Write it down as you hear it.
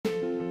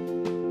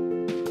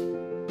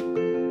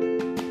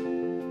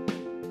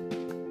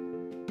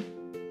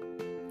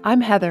I'm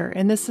Heather,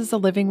 and this is the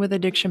Living with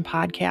Addiction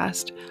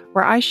podcast,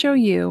 where I show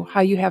you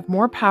how you have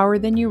more power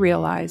than you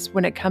realize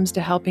when it comes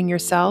to helping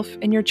yourself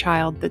and your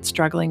child that's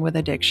struggling with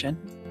addiction.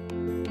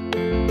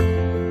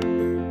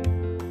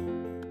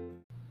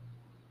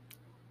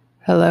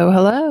 Hello,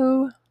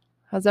 hello.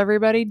 How's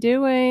everybody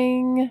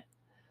doing?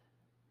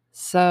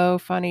 So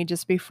funny,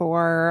 just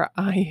before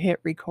I hit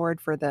record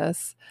for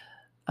this,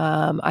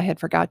 I had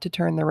forgot to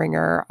turn the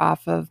ringer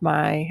off of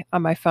my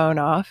phone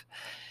off.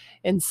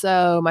 And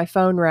so my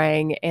phone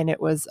rang and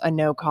it was a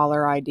no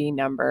caller ID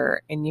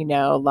number. And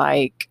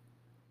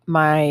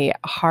my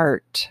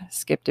heart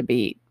skipped a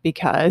beat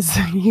because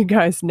you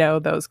guys know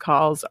those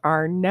calls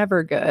are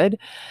never good.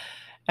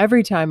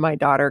 Every time my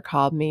daughter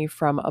called me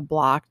from a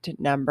blocked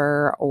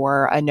number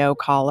or a no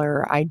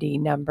caller ID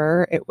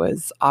number, it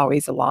was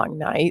always a long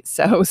night.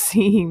 So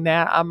seeing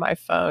that on my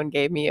phone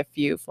gave me a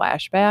few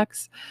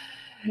flashbacks.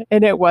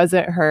 And it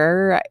wasn't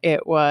her,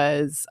 it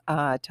was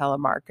a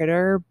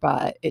telemarketer,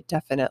 but it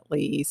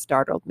definitely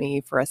startled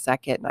me for a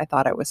second. And I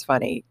thought it was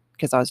funny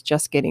because I was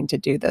just getting to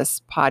do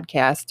this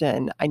podcast.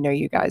 And I know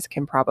you guys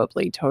can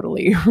probably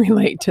totally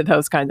relate to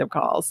those kinds of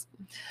calls.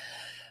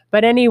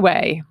 But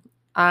anyway,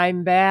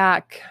 I'm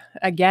back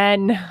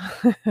again.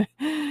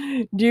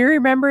 Do you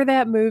remember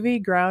that movie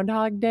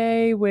Groundhog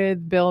Day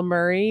with Bill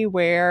Murray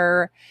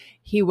where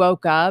he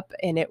woke up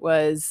and it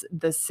was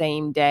the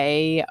same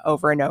day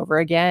over and over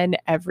again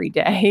every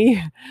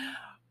day?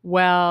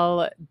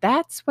 Well,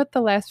 that's what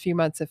the last few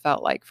months have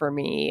felt like for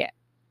me.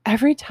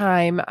 Every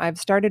time I've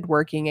started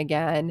working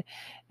again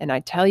and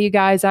I tell you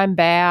guys I'm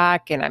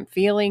back and I'm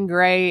feeling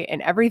great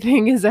and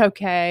everything is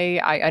okay,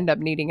 I end up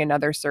needing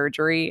another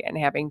surgery and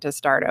having to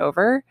start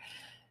over.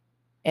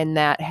 And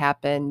that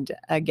happened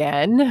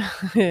again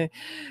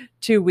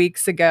 2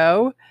 weeks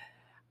ago.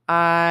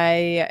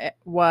 I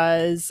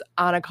was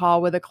on a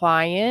call with a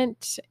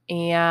client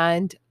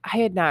and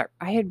I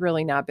had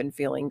really not been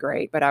feeling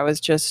great, but I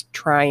was just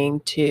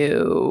trying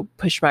to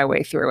push my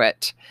way through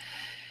it.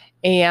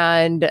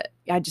 And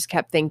I just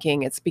kept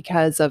thinking it's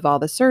because of all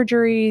the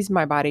surgeries.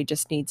 My body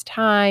just needs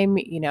time.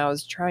 I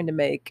was trying to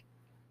make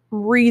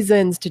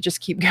reasons to just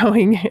keep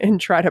going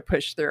and try to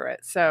push through it.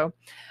 So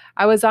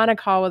I was on a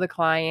call with a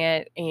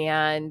client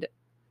and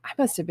I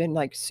must have been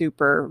like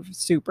super,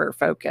 super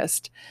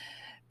focused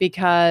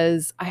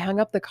because I hung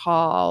up the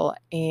call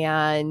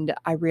and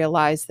I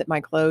realized that my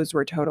clothes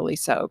were totally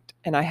soaked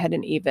and I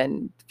hadn't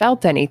even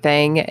felt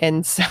anything.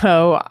 And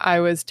so I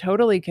was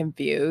totally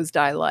confused.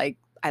 I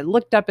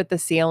looked up at the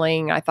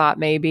ceiling. I thought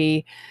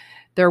maybe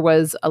there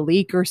was a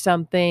leak or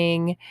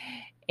something.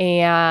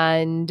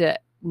 And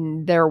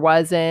there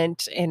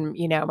wasn't. And,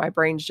 my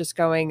brain's just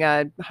going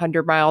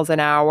 100 miles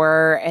an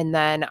hour. And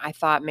then I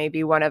thought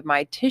maybe one of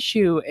my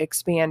tissue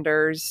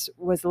expanders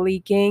was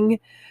leaking,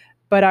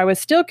 but I was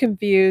still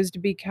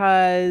confused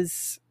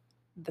because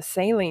the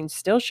saline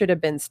still should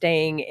have been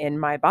staying in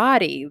my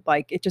body.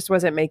 Like it just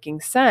wasn't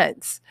making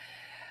sense.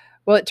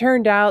 Well, it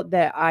turned out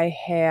that I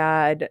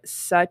had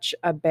such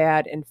a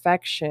bad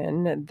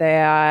infection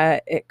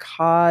that it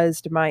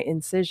caused my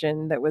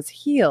incision that was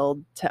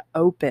healed to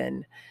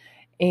open.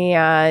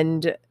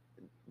 And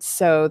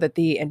so that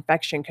the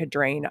infection could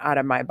drain out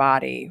of my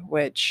body,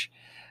 which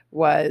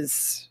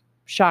was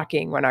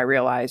shocking when I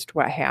realized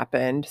what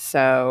happened.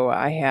 So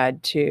I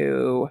had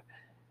to,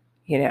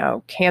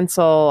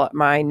 cancel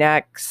my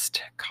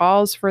next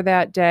calls for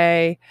that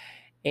day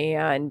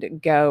and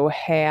go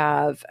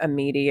have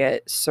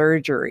immediate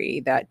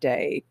surgery that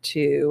day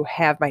to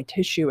have my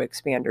tissue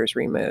expanders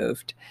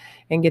removed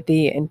and get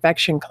the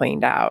infection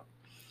cleaned out.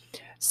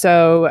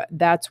 So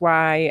that's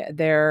why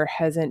there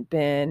hasn't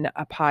been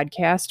a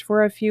podcast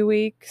for a few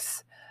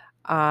weeks.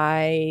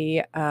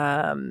 Of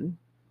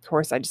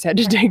course, I just had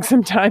to take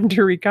some time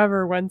to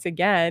recover once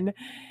again.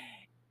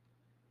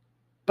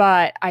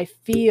 But I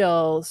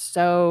feel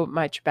so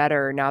much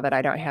better now that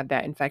I don't have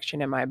that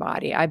infection in my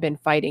body. I've been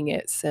fighting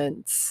it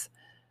since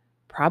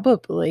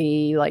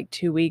probably like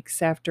 2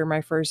 weeks after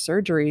my first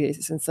surgery,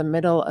 since the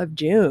middle of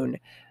June.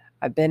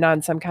 I've been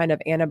on some kind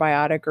of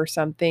antibiotic or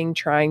something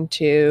trying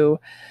to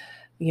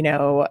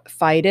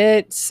fight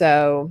it.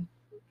 So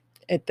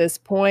at this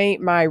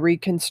point, my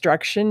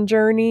reconstruction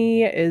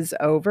journey is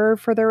over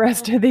for the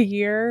rest of the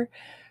year,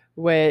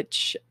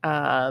 which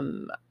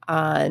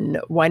on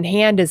one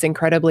hand is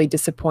incredibly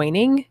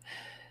disappointing.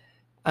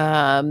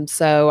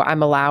 So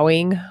I'm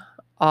allowing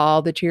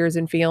all the tears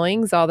and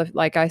feelings,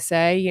 like I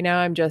say,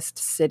 I'm just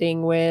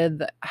sitting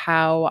with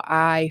how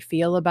I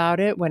feel about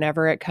it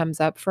whenever it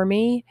comes up for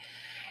me.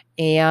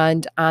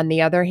 And on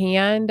the other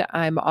hand,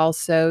 I'm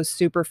also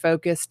super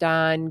focused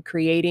on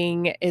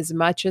creating as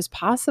much as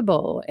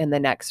possible in the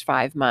next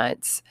 5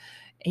 months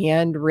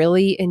and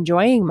really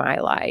enjoying my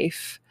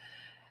life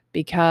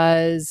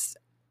because,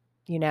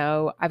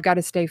 I've got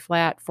to stay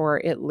flat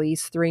for at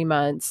least 3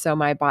 months so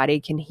my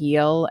body can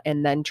heal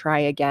and then try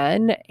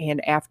again.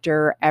 And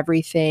after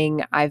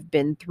everything I've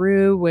been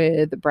through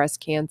with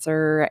breast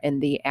cancer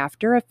and the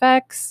after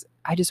effects,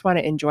 I just want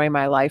to enjoy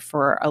my life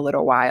for a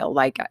little while.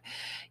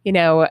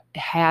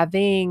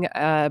 Having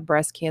a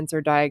breast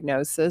cancer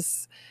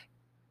diagnosis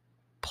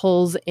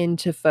pulls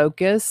into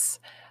focus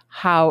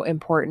how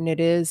important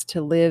it is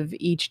to live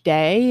each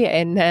day.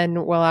 And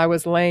then while I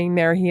was laying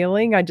there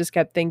healing, I just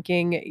kept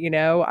thinking,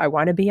 I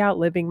want to be out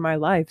living my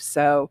life.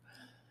 So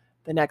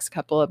the next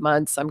couple of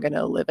months, I'm going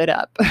to live it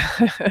up.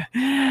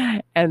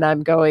 And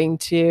I'm going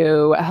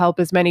to help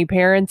as many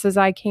parents as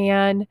I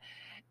can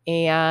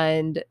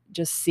and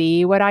just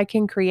see what I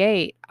can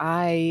create.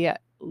 I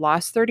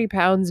lost 30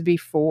 pounds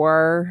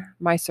before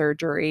my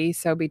surgery.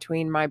 So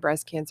between my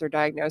breast cancer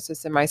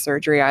diagnosis and my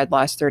surgery, I'd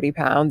lost 30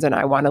 pounds, and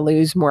I want to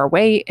lose more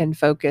weight and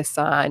focus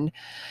on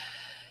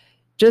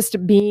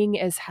just being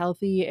as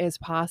healthy as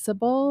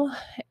possible.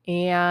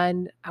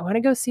 And I want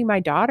to go see my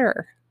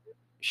daughter.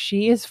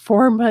 She is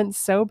 4 months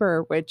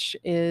sober, which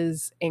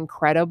is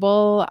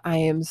incredible. I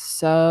am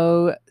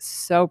so,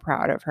 so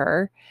proud of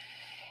her.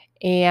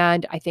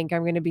 And I think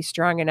I'm going to be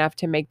strong enough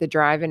to make the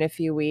drive in a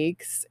few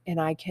weeks.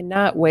 And I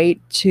cannot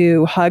wait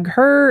to hug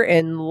her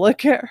and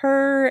look at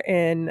her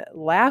and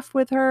laugh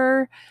with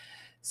her.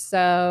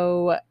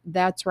 So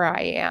that's where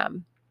I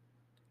am.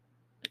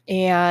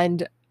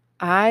 And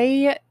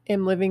I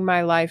am living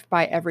my life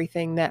by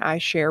everything that I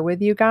share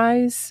with you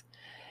guys.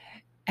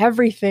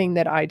 Everything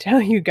that I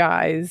tell you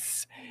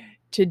guys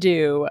to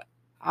do,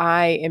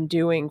 I am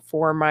doing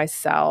for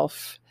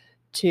myself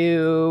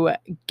to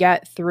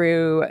get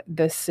through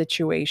this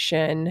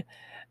situation,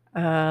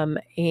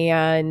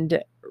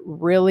 and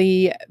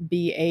really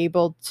be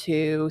able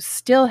to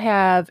still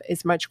have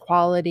as much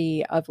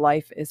quality of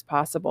life as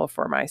possible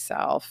for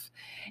myself.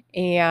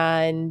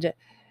 And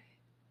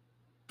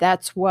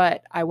that's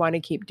what I want to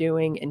keep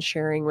doing and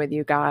sharing with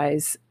you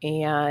guys.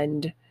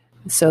 And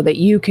so that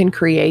you can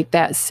create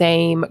that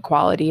same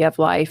quality of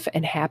life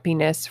and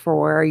happiness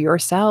for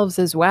yourselves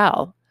as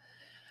well.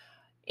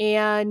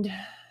 And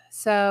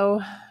so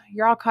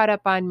you're all caught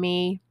up on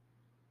me.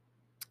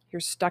 You're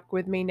stuck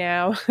with me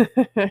now.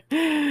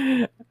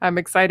 I'm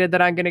excited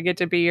that I'm going to get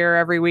to be here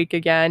every week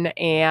again.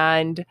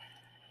 And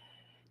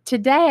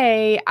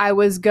today I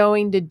was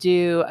going to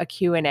do a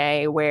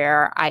Q&A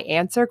where I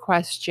answer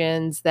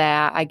questions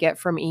that I get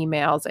from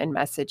emails and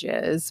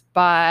messages,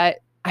 but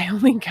I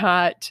only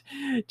got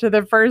to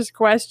the first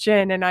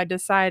question and I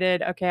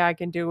decided, okay, I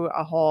can do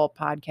a whole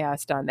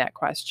podcast on that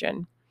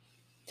question.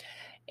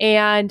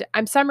 And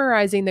I'm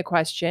summarizing the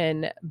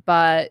question,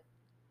 but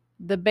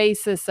the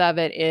basis of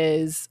it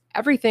is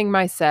everything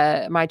my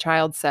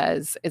child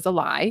says is a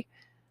lie.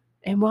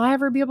 And will I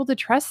ever be able to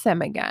trust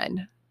them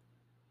again?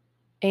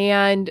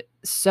 And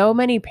so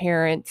many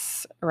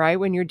parents, right,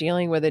 when you're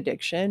dealing with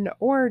addiction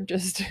or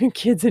just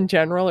kids in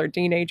general or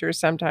teenagers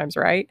sometimes,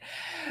 right,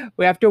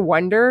 we have to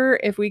wonder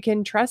if we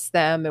can trust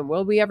them and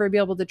will we ever be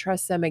able to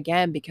trust them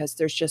again, because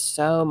there's just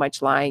so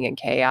much lying and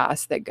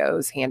chaos that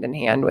goes hand in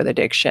hand with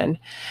addiction.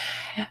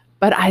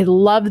 But I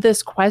love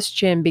this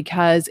question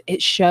because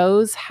it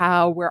shows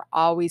how we're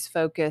always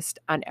focused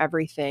on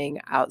everything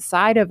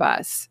outside of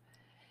us.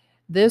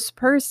 This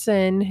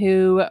person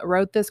who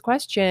wrote this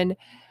question,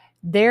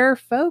 their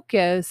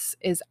focus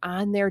is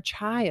on their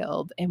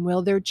child, and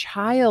will their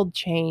child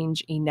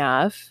change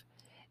enough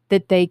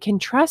that they can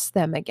trust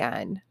them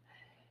again?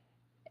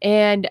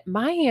 And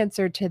my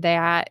answer to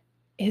that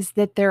is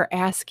that they're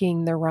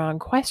asking the wrong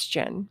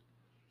question.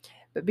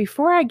 But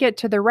before I get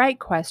to the right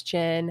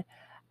question,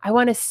 I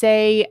want to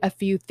say a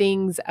few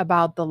things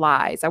about the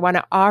lies. I want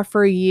to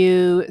offer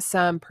you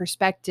some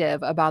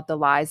perspective about the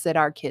lies that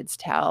our kids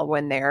tell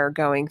when they're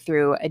going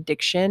through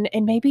addiction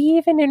and maybe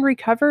even in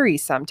recovery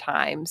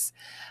sometimes.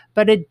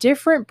 But a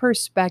different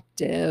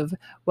perspective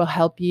will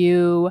help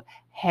you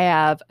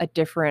have a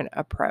different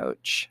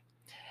approach.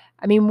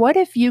 I mean, what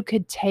if you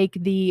could take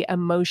the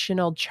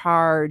emotional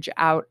charge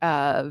out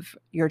of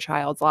your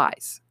child's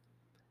lies?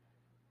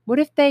 What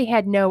if they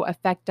had no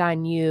effect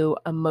on you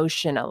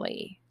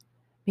emotionally?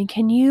 I mean,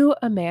 can you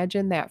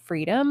imagine that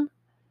freedom?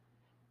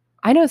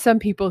 I know some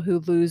people who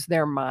lose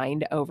their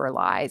mind over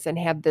lies and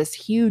have this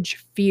huge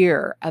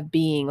fear of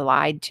being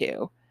lied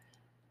to.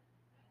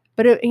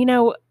 But,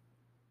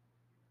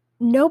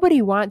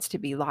 nobody wants to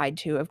be lied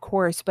to, of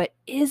course, but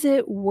is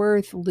it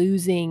worth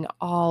losing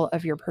all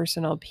of your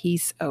personal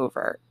peace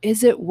over?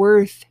 Is it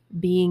worth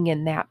being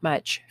in that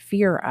much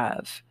fear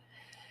of?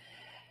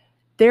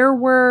 There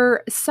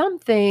were some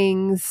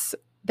things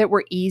that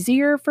were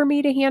easier for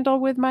me to handle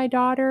with my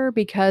daughter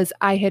because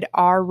I had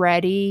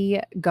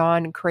already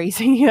gone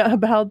crazy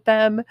about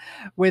them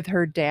with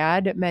her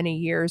dad many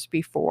years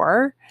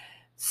before.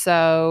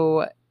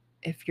 So,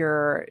 if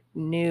you're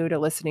new to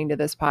listening to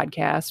this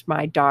podcast,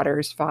 my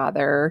daughter's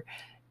father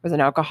was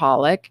an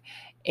alcoholic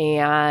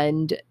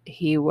and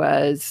he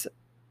was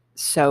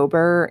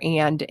sober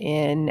and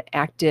in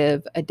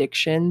active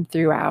addiction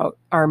throughout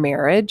our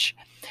marriage.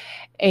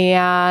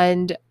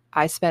 And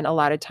I spent a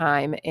lot of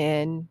time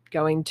in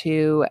going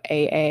to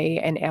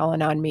AA and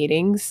Al-Anon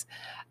meetings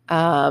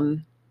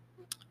um,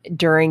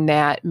 during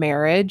that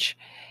marriage.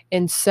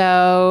 And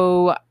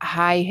so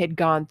I had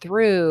gone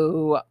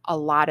through a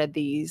lot of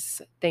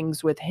these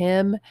things with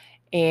him.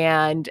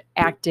 and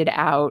acted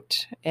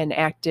out and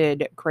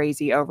acted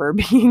crazy over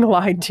being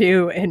lied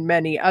to and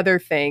many other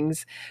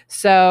things.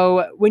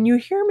 So when you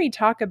hear me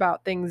talk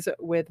about things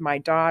with my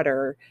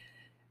daughter,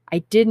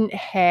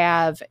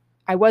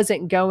 I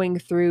wasn't going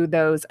through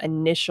those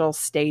initial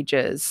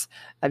stages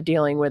of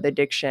dealing with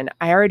addiction.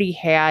 I already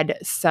had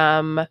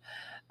some,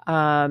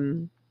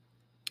 um,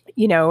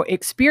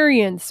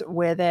 experience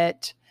with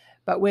it.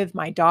 But with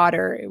my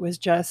daughter, it was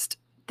just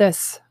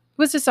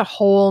a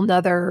whole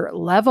nother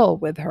level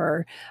with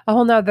her, a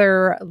whole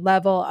nother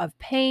level of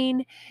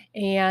pain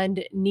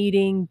and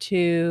needing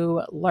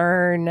to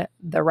learn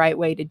the right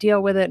way to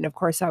deal with it. And of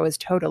course, I was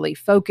totally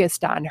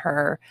focused on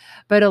her,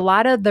 but a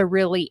lot of the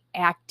really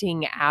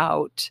acting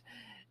out,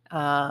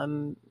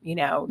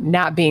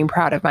 not being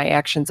proud of my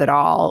actions at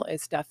all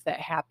is stuff that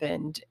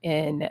happened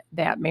in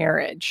that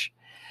marriage.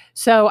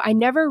 So I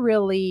never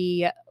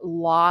really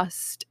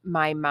lost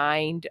my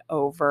mind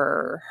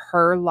over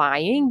her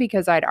lying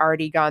because I'd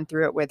already gone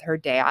through it with her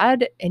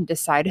dad and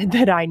decided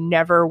that I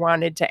never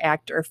wanted to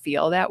act or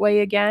feel that way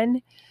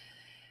again.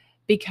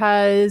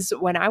 Because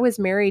when I was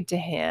married to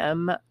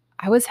him,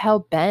 I was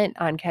hell bent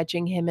on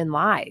catching him in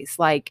lies.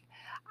 Like,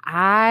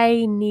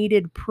 I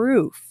needed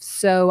proof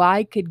so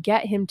I could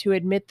get him to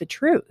admit the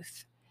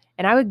truth.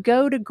 And I would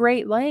go to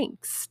great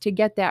lengths to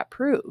get that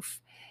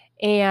proof.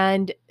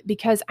 And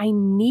because I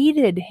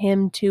needed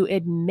him to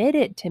admit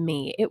it to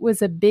me, it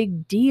was a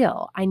big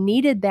deal. I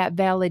needed that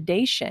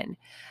validation.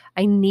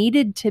 I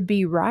needed to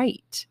be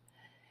right.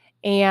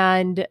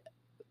 And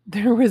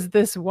there was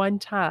this one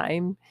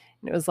time,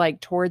 and it was like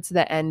towards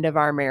the end of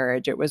our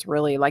marriage. It was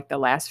really like the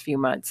last few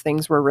months.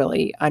 Things were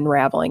really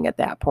unraveling at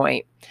that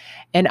point.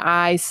 And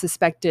I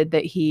suspected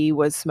that he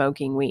was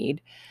smoking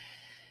weed.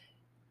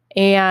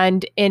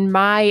 And in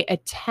my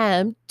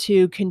attempt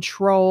to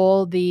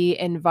control the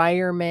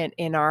environment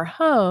in our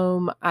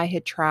home, I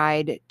had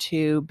tried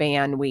to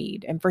ban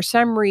weed. And for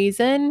some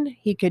reason,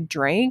 he could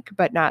drink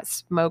but not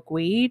smoke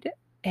weed.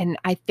 And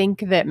I think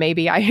that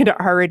maybe I had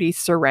already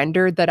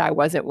surrendered, that I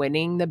wasn't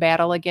winning the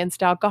battle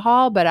against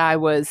alcohol, but I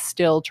was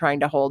still trying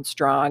to hold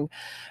strong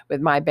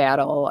with my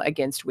battle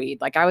against weed.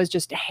 Like, I was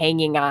just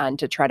hanging on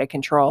to try to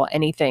control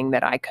anything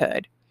that I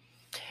could.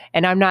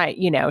 And I'm not,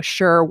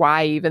 sure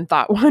why I even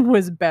thought one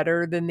was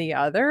better than the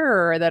other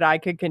or that I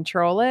could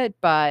control it,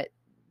 but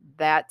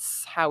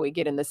that's how we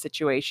get in the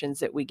situations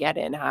that we get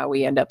in, how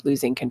we end up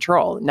losing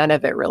control. None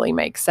of it really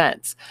makes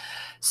sense.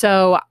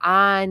 So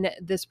on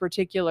this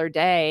particular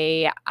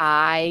day,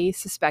 I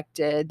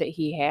suspected that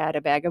he had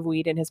a bag of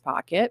weed in his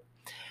pocket.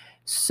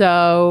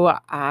 So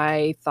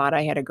I thought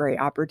I had a great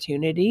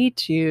opportunity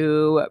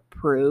to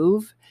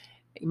prove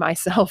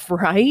myself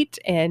right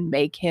and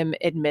make him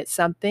admit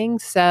something.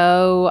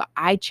 So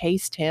I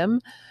chased him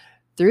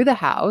through the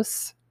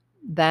house,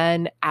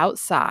 then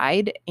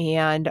outside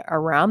and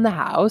around the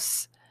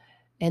house,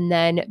 and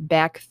then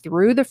back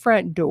through the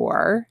front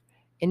door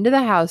into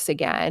the house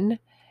again.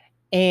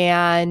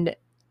 And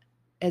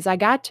as I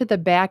got to the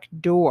back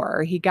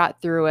door, he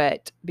got through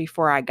it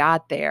before I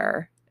got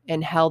there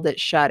and held it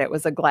shut. It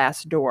was a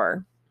glass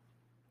door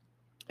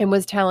and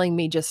was telling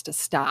me just to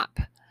stop.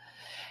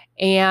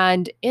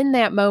 And in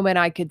that moment,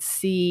 I could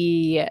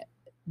see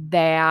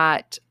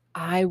that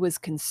I was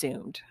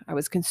consumed. I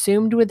was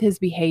consumed with his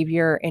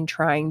behavior and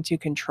trying to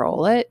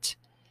control it.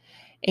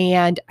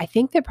 And I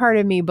think that part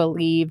of me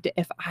believed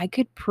if I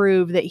could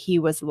prove that he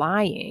was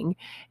lying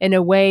in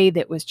a way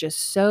that was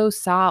just so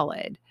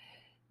solid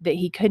that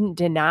he couldn't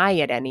deny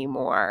it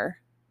anymore,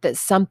 that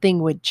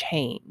something would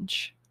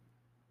change.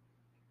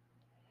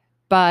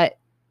 But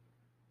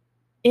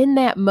in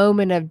that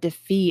moment of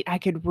defeat, I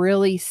could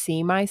really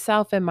see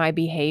myself and my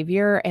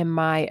behavior and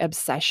my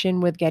obsession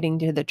with getting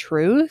to the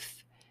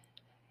truth.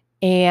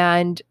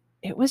 And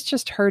it was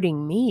just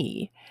hurting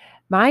me.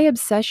 My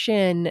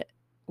obsession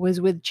was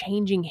with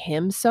changing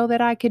him so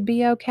that I could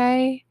be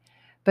okay,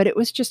 but it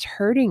was just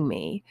hurting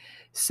me.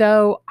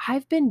 So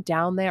I've been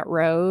down that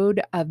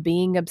road of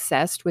being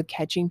obsessed with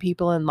catching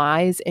people in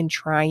lies and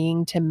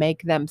trying to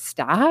make them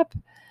stop.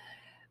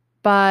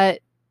 But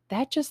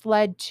that just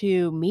led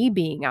to me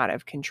being out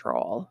of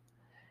control.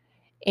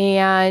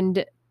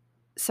 And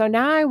so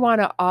now I want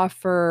to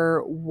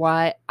offer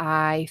what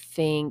I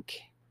think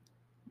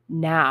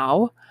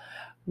now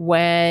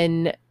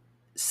when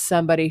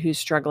somebody who's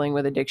struggling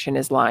with addiction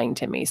is lying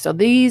to me. So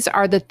these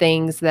are the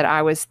things that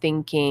I was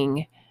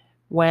thinking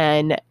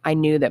when I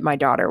knew that my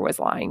daughter was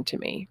lying to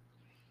me.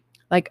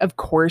 Like, of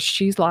course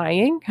she's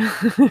lying.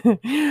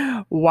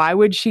 Why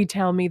would she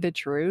tell me the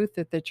truth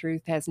if the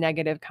truth has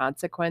negative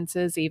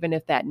consequences, even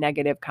if that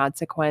negative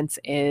consequence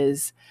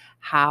is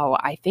how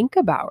I think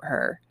about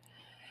her?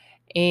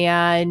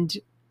 And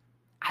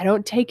I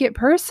don't take it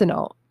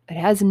personal. It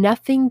has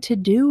nothing to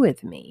do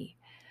with me.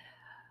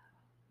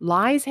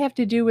 Lies have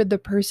to do with the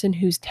person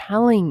who's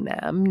telling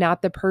them,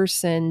 not the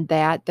person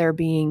that they're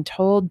being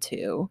told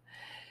to.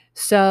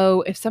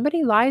 So if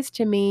somebody lies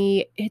to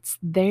me, it's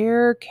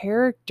their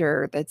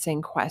character that's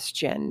in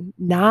question,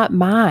 not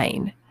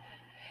mine.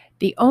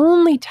 The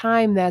only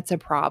time that's a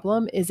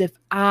problem is if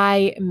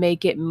I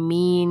make it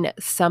mean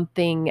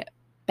something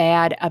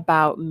bad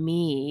about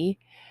me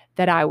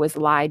that I was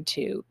lied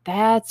to,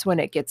 that's when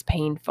it gets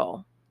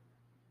painful.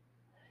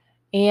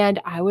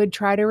 And I would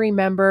try to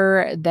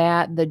remember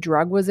that the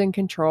drug was in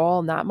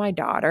control, not my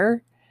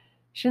daughter.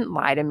 She didn't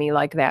lie to me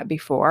like that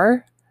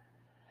before.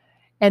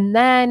 And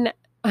then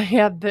I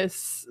had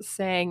this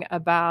saying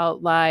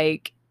about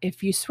like,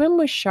 if you swim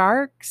with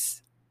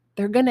sharks,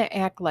 they're going to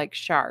act like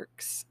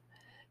sharks.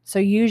 So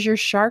use your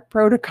shark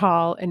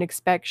protocol and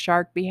expect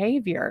shark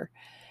behavior.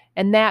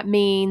 And that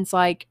means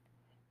like,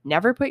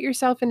 never put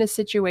yourself in a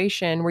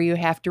situation where you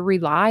have to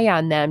rely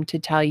on them to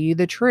tell you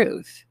the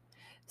truth.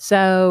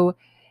 So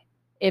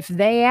if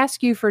they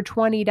ask you for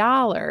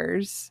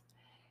 $20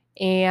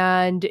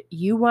 and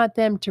you want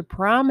them to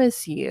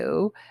promise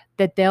you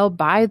that they'll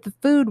buy the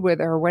food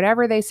with or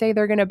whatever they say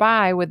they're going to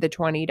buy with the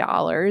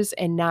 $20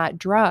 and not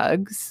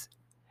drugs,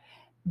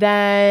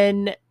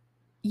 then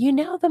you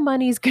know the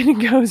money's going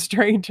to go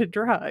straight to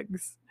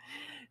drugs.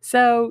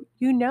 So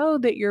you know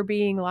that you're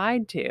being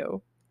lied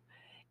to.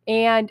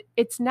 And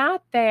it's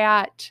not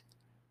that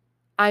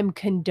I'm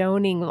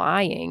condoning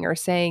lying or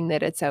saying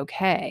that it's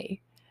okay.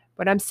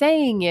 What I'm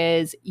saying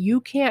is you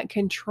can't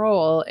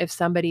control if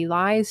somebody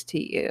lies to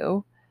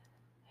you,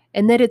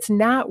 and that it's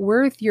not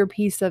worth your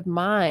peace of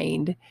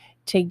mind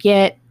to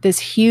get this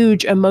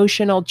huge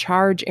emotional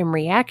charge and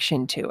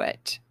reaction to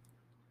it.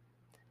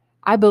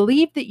 I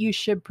believe that you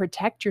should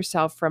protect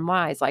yourself from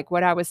lies. Like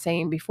what I was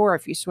saying before,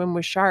 if you swim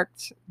with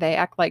sharks, they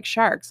act like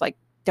sharks. Like,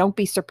 don't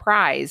be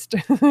surprised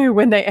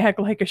when they act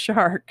like a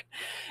shark.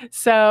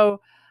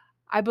 So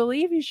I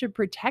believe you should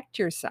protect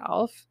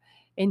yourself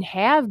and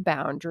have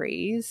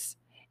boundaries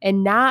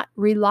and not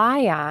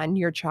rely on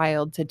your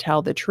child to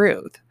tell the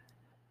truth.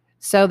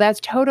 So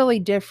that's totally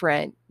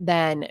different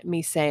than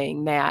me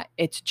saying that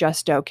it's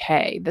just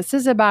okay. This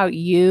is about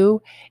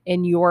you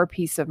and your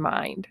peace of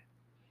mind.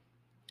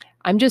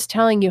 I'm just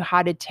telling you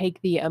how to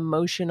take the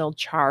emotional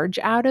charge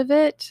out of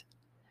it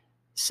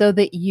so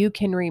that you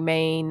can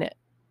remain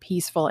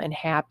peaceful and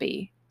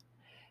happy.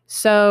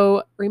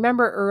 So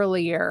remember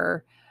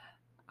earlier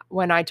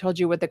when I told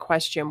you what the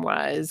question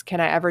was, can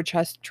I ever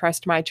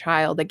trust my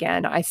child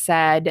again? I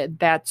said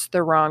that's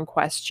the wrong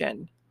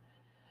question.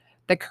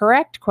 The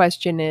correct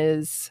question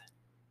is,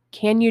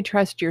 can you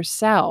trust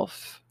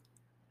yourself?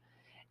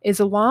 As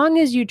long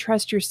as you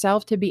trust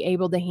yourself to be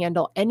able to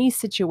handle any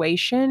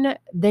situation,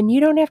 then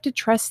you don't have to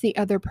trust the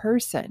other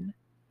person.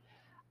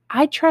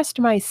 I trust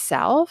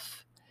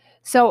myself,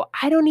 so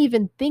I don't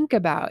even think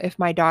about if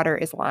my daughter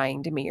is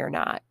lying to me or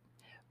not,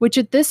 which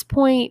at this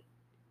point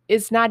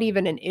is not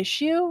even an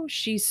issue.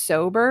 She's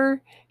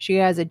sober. She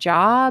has a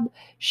job.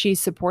 She's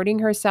supporting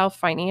herself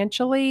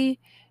financially.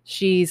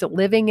 She's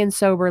living in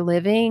sober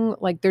living.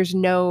 Like, there's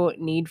no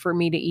need for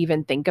me to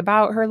even think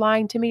about her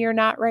lying to me or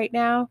not right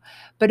now.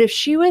 But if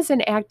she was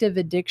in active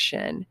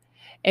addiction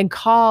and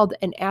called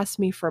and asked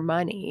me for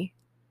money,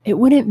 it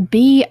wouldn't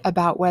be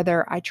about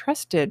whether I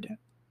trusted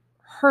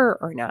her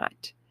or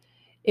not.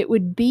 It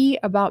would be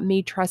about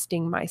me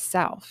trusting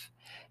myself,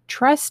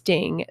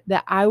 trusting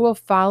that I will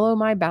follow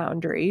my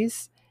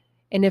boundaries.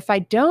 And if I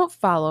don't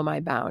follow my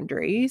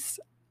boundaries,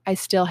 I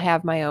still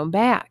have my own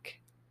back.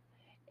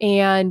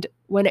 And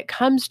when it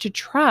comes to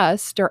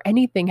trust or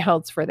anything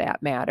else for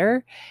that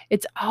matter,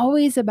 it's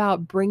always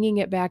about bringing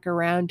it back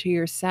around to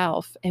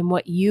yourself and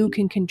what you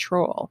can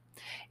control.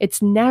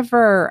 It's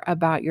never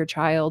about your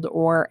child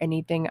or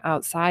anything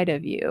outside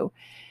of you.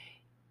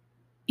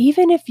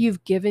 Even if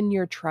you've given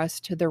your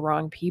trust to the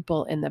wrong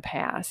people in the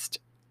past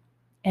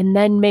and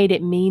then made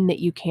it mean that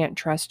you can't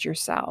trust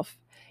yourself,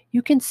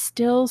 you can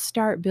still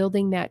start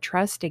building that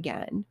trust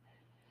again.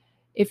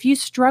 If you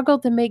struggle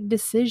to make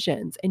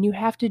decisions and you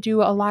have to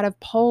do a lot of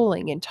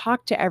polling and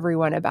talk to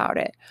everyone about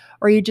it,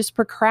 or you just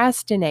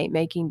procrastinate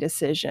making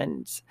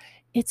decisions,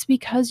 it's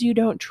because you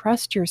don't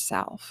trust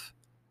yourself.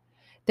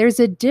 There's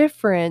a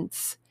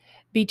difference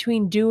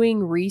between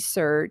doing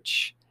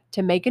research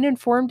to make an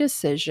informed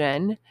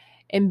decision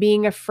and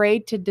being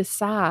afraid to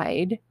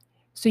decide,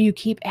 so you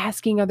keep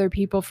asking other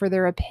people for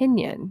their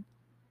opinion.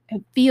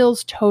 It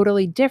feels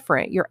totally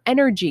different. Your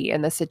energy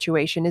in the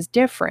situation is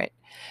different.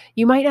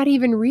 You might not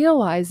even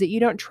realize that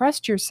you don't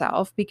trust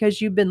yourself because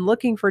you've been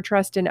looking for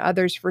trust in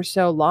others for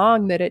so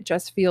long that it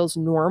just feels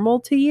normal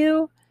to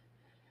you.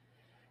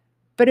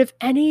 But if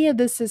any of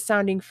this is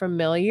sounding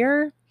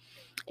familiar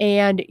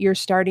and you're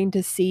starting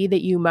to see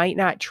that you might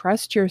not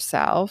trust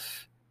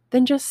yourself,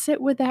 then just sit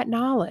with that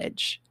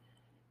knowledge.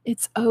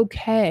 It's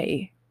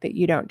okay that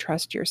you don't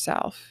trust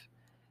yourself.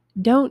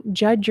 Don't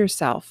judge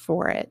yourself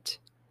for it.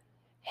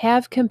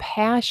 Have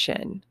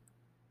compassion.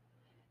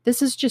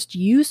 This is just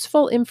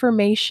useful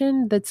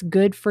information that's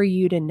good for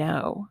you to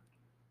know.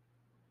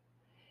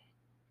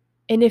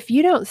 And if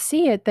you don't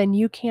see it, then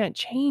you can't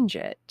change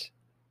it.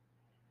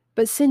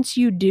 But since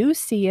you do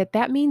see it,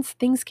 that means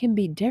things can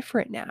be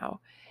different now.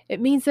 It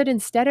means that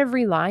instead of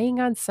relying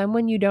on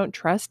someone you don't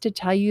trust to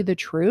tell you the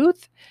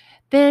truth,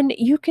 then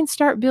you can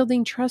start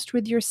building trust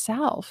with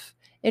yourself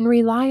and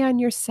rely on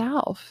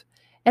yourself.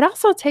 It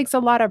also takes a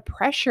lot of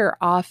pressure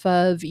off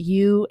of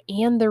you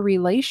and the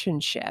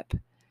relationship.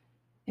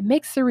 It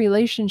makes the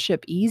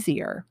relationship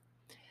easier.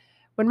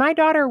 When my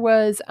daughter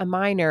was a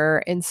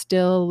minor and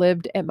still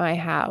lived at my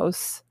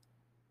house,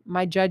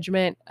 my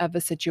judgment of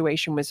a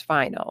situation was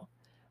final.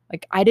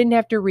 Like, I didn't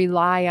have to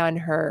rely on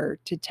her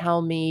to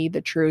tell me the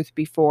truth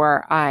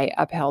before I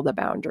upheld a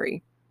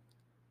boundary.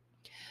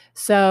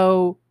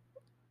 So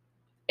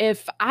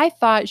if I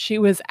thought she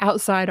was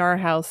outside our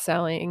house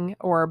selling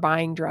or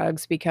buying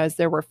drugs because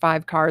there were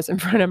 5 cars in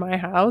front of my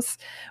house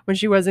when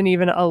she wasn't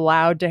even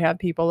allowed to have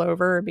people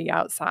over or be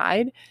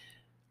outside,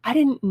 I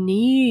didn't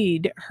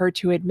need her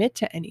to admit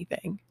to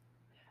anything.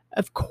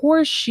 Of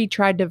course, she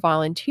tried to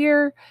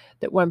volunteer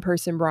that one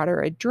person brought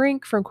her a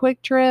drink from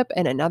Quick Trip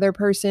and another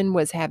person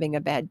was having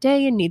a bad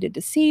day and needed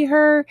to see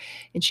her.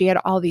 And she had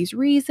all these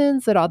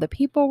reasons that all the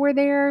people were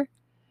there.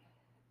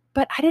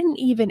 But I didn't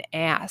even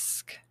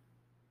ask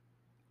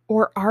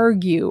or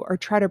argue or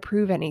try to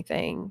prove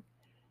anything.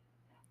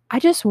 I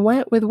just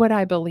went with what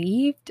I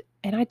believed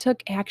and I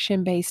took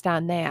action based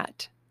on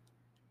that.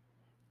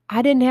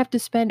 I didn't have to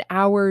spend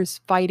hours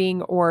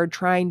fighting or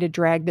trying to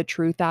drag the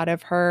truth out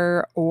of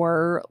her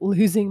or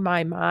losing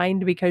my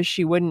mind because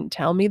she wouldn't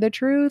tell me the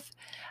truth.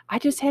 I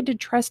just had to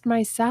trust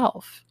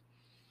myself.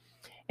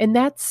 And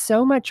that's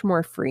so much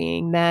more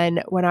freeing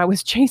than when I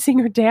was chasing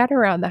her dad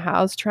around the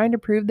house, trying to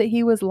prove that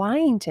he was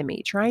lying to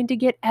me, trying to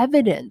get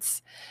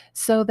evidence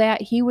so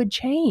that he would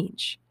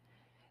change.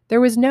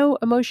 There was no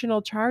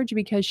emotional charge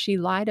because she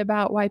lied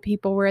about why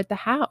people were at the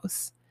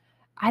house.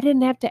 I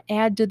didn't have to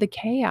add to the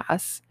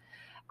chaos.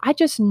 I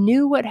just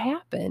knew what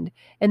happened,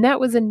 and that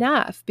was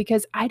enough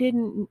because I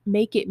didn't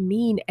make it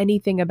mean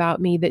anything about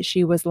me that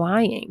she was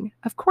lying.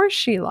 Of course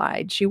she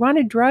lied. She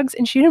wanted drugs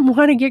and she didn't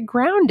want to get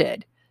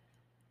grounded.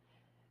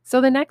 So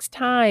the next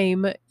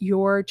time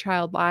your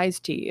child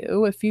lies to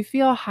you, if you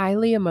feel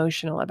highly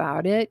emotional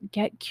about it,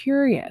 get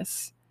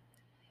curious.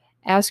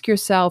 Ask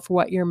yourself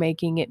what you're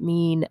making it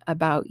mean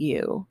about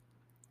you.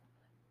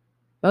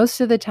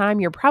 Most of the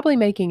time, you're probably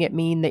making it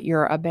mean that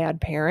you're a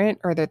bad parent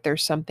or that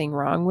there's something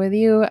wrong with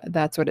you.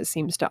 That's what it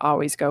seems to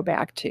always go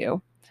back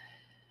to.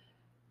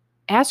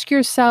 Ask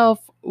yourself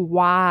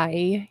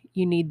why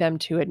you need them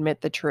to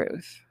admit the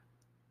truth.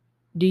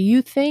 Do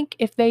you think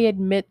if they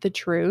admit the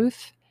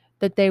truth,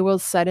 that they will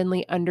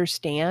suddenly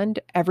understand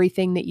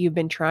everything that you've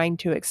been trying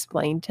to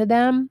explain to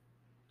them?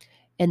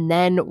 And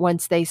then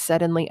once they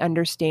suddenly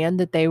understand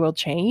that they will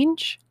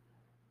change?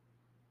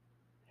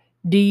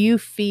 Do you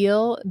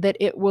feel that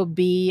it will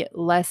be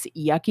less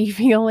yucky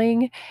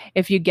feeling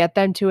if you get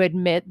them to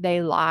admit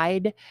they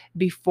lied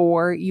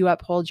before you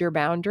uphold your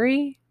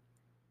boundary?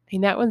 I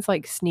mean, that one's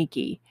like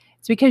sneaky.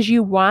 It's because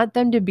you want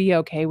them to be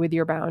okay with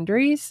your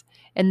boundaries.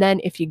 And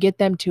then if you get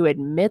them to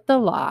admit the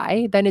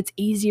lie, then it's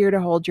easier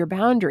to hold your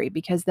boundary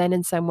because then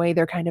in some way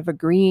they're kind of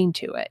agreeing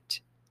to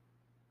it.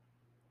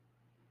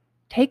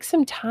 Take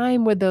some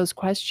time with those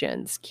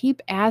questions.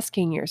 Keep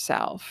asking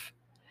yourself.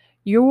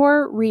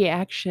 Your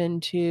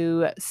reaction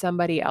to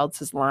somebody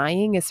else's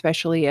lying,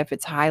 especially if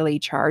it's highly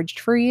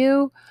charged for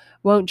you,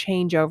 won't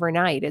change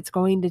overnight. It's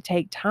going to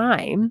take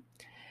time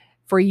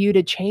for you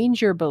to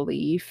change your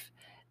belief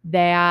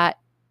that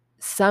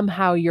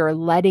somehow you're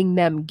letting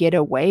them get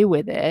away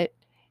with it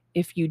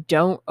if you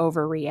don't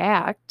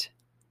overreact.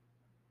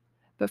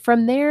 But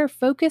from there,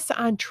 focus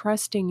on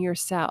trusting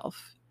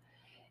yourself.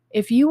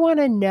 If you want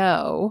to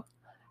know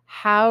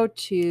how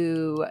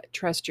to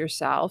trust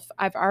yourself,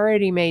 I've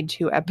already made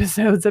 2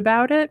 episodes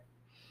about it.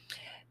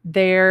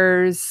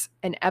 There's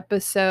an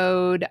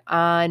episode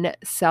on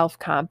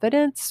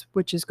self-confidence,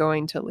 which is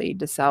going to lead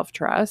to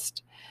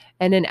self-trust,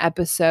 and an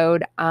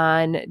episode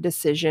on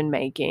decision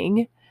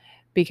making.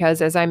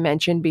 Because as I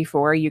mentioned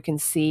before, you can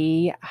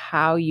see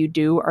how you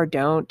do or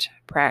don't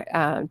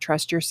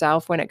trust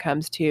yourself when it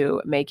comes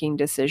to making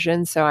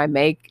decisions. So I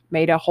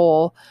made a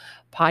whole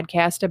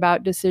podcast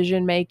about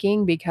decision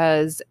making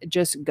because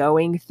just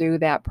going through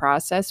that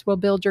process will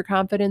build your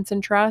confidence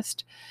and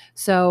trust.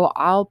 So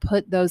I'll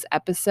put those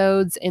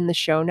episodes in the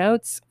show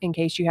notes in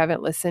case you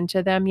haven't listened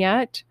to them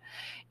yet.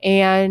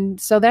 And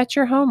so that's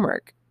your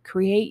homework.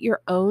 Create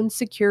your own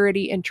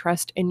security and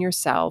trust in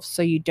yourself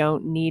so you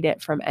don't need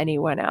it from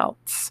anyone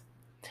else.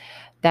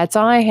 That's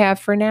all I have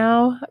for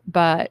now,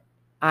 but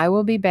I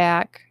will be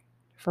back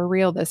for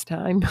real this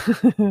time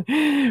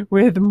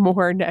with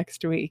more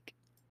next week.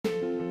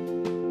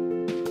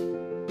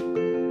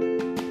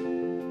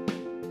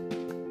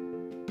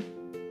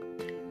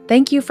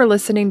 Thank you for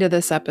listening to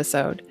this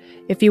episode.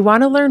 If you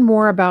want to learn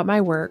more about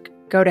my work,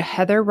 go to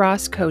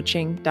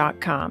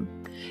heatherrosscoaching.com.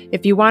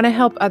 If you want to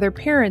help other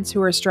parents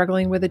who are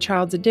struggling with a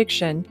child's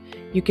addiction,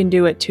 you can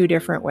do it 2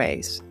 different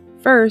ways.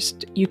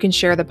 First, you can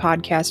share the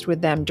podcast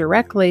with them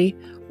directly,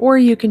 or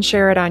you can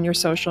share it on your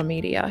social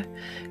media.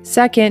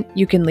 Second,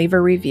 you can leave a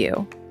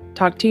review.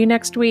 Talk to you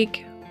next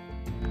week.